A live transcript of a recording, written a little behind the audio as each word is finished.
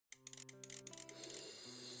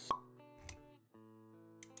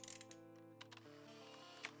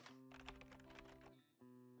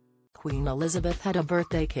Queen Elizabeth had a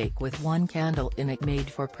birthday cake with one candle in it made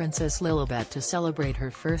for Princess Lilibet to celebrate her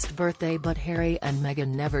first birthday, but Harry and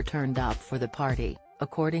Meghan never turned up for the party,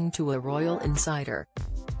 according to a royal insider.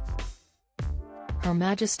 Her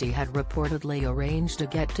Majesty had reportedly arranged a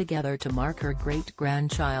get-together to mark her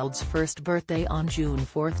great-grandchild's first birthday on June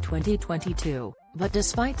 4, 2022, but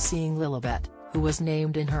despite seeing Lilibet, who was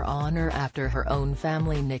named in her honor after her own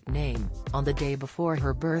family nickname, on the day before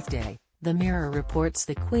her birthday, the Mirror reports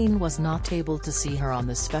the Queen was not able to see her on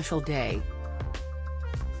the special day.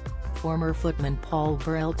 Former footman Paul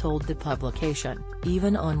Burrell told the publication,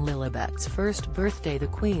 even on Lilibet's first birthday the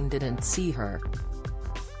Queen didn't see her.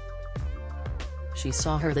 She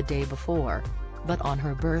saw her the day before. But on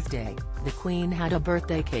her birthday, the Queen had a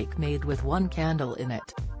birthday cake made with one candle in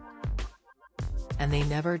it. And they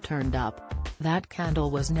never turned up. That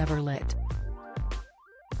candle was never lit.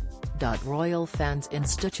 Royal fans in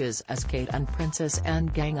stitches as Kate and Princess Anne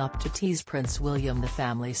gang up to tease Prince William. The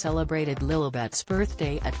family celebrated Lilibet's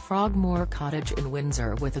birthday at Frogmore Cottage in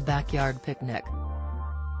Windsor with a backyard picnic.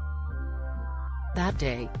 That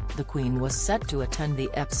day, the Queen was set to attend the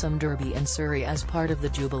Epsom Derby in Surrey as part of the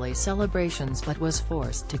Jubilee celebrations but was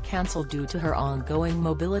forced to cancel due to her ongoing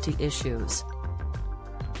mobility issues.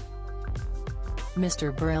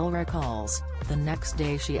 Mr. Burrell recalls, the next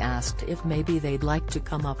day she asked if maybe they'd like to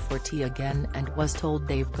come up for tea again and was told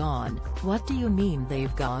they've gone. "What do you mean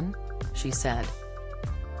they've gone?" she said.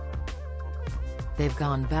 "They've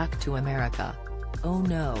gone back to America. Oh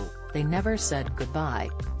no, they never said goodbye."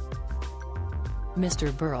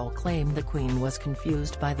 Mr. Burrell claimed the Queen was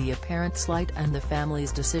confused by the apparent slight and the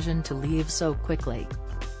family's decision to leave so quickly.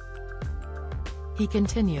 He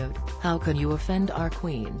continued, "How can you offend our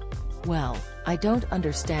Queen? Well, I don't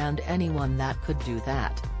understand anyone that could do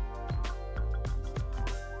that.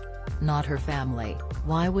 Not her family,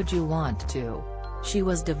 why would you want to? She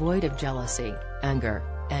was devoid of jealousy, anger,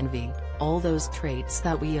 envy, all those traits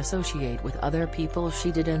that we associate with other people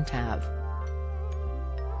she didn't have.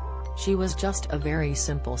 She was just a very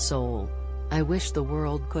simple soul. I wish the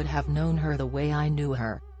world could have known her the way I knew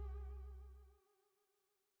her."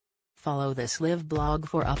 Follow this live blog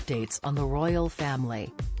for updates on the royal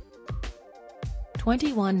family.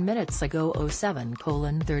 21 minutes ago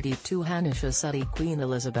 07:32 Hanishasati Queen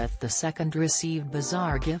Elizabeth II received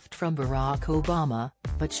bizarre gift from Barack Obama,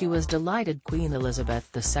 but she was delighted. Queen Elizabeth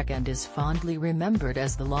II is fondly remembered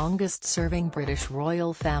as the longest-serving British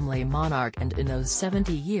royal family monarch and in those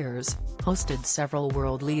 70 years, hosted several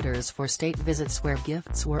world leaders for state visits where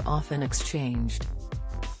gifts were often exchanged.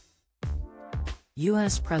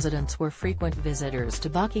 U.S. presidents were frequent visitors to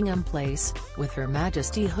Buckingham Place, with Her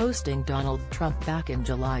Majesty hosting Donald Trump back in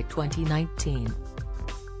July 2019.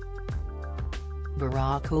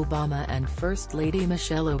 Barack Obama and First Lady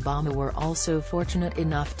Michelle Obama were also fortunate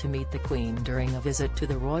enough to meet the Queen during a visit to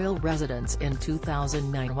the royal residence in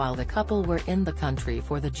 2009 while the couple were in the country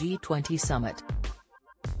for the G20 summit.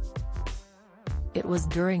 It was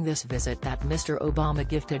during this visit that Mr. Obama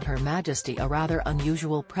gifted Her Majesty a rather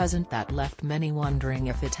unusual present that left many wondering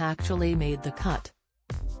if it actually made the cut.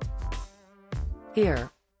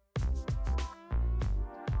 Here,